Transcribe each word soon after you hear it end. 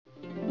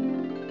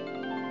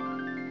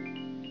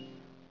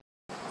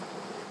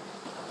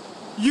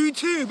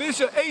YouTube, it's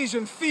your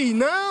Asian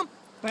phenom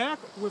back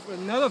with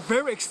another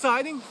very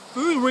exciting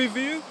food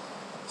review.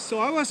 So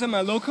I was at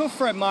my local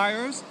Fred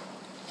Meyer's,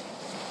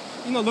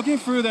 looking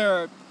through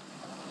their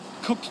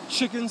cooked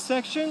chicken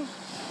section,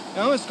 and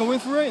I was going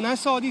through it and I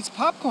saw these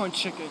popcorn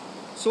chicken.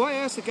 So I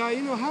asked the guy,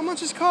 how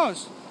much it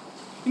costs?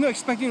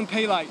 Expecting to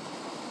pay like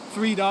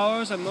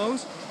 $3 at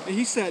most, and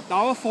he said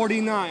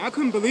 $1.49. I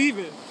couldn't believe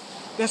it.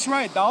 That's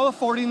right,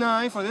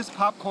 $1.49 for this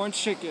popcorn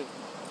chicken.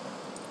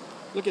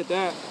 Look at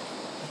that.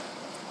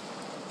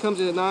 Comes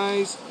in a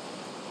nice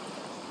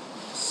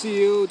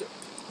sealed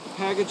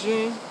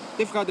packaging.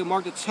 They forgot to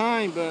mark the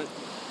time, but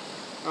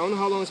I don't know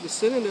how long it's been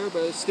sitting there,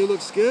 but it still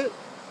looks good.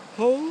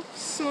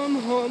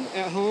 Wholesome home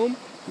at home,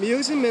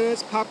 meals in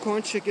minutes,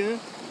 popcorn chicken,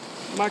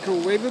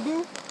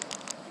 microwavable,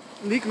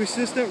 leak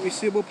resistant,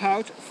 resealable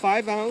pouch,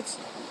 5 ounce.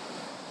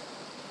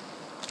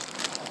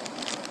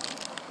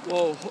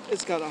 Whoa,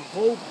 it's got a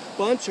whole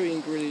bunch of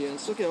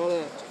ingredients. Look at all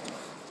that.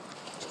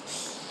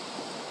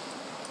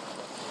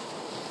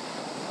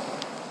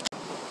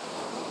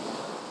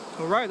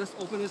 Alright, let's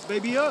open this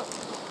baby up.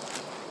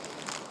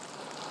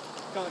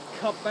 Got a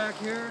cup back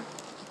here.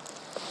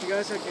 You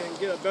guys can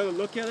get a better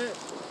look at it.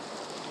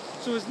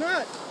 So it's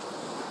not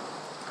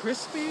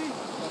crispy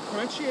or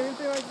crunchy or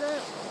anything like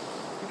that,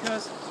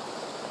 because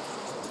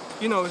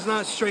it's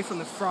not straight from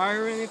the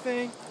fryer or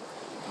anything.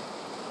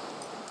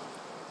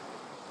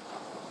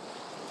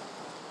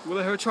 We'll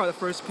let her try the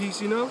first piece,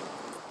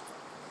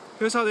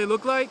 Here's how they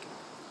look like.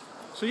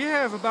 So you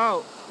have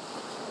about,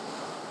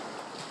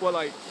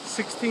 like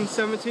 16,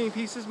 17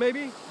 pieces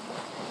maybe?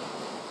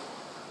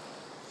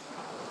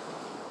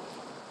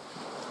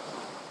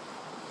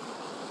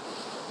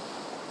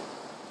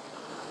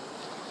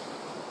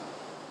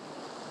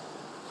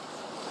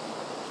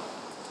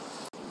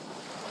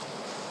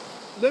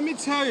 Let me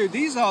tell you,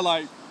 these are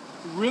like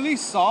really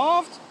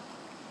soft.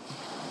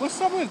 What's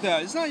up with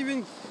that? It's not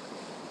even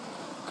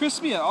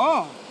crispy at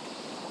all.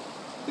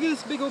 Look at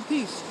this big old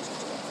piece.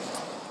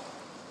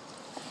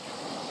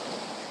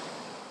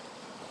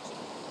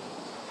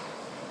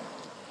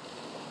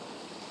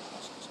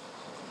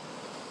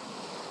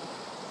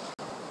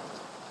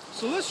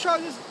 So let's try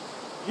this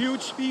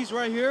huge piece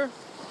right here.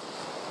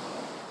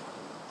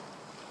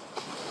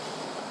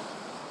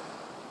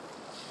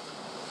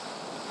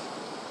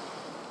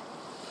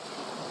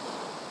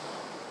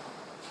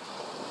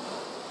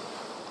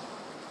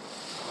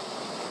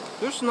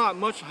 There's not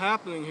much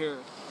happening here.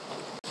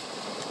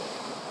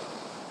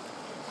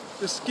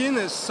 The skin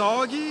is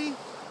soggy.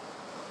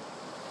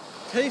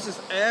 Taste is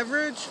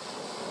average.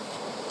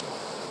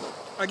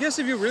 I guess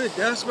if you're really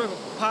desperate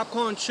for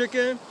popcorn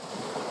chicken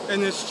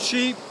and it's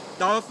cheap,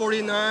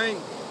 $1.49,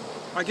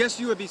 I guess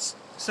you would be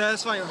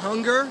satisfying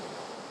hunger,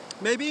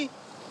 maybe.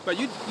 But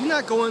you're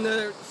not going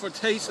there for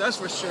taste, that's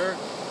for sure.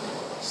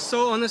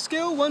 So on a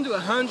scale of 1 to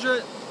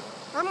 100,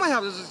 I might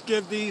have to just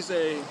give these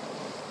a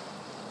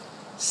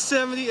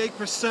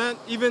 78%,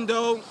 even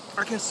though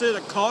I consider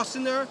the cost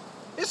in there.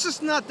 It's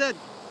just not that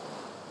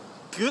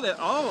good at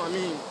all. I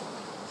mean,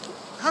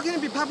 how can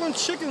it be popcorn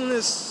chicken when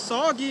it's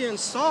soggy and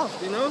soft,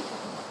 The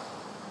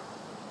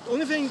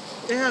only thing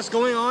it has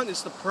going on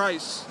is the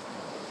price.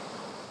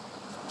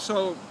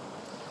 So,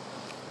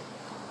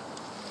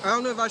 I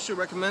don't know if I should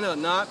recommend it or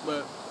not,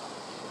 but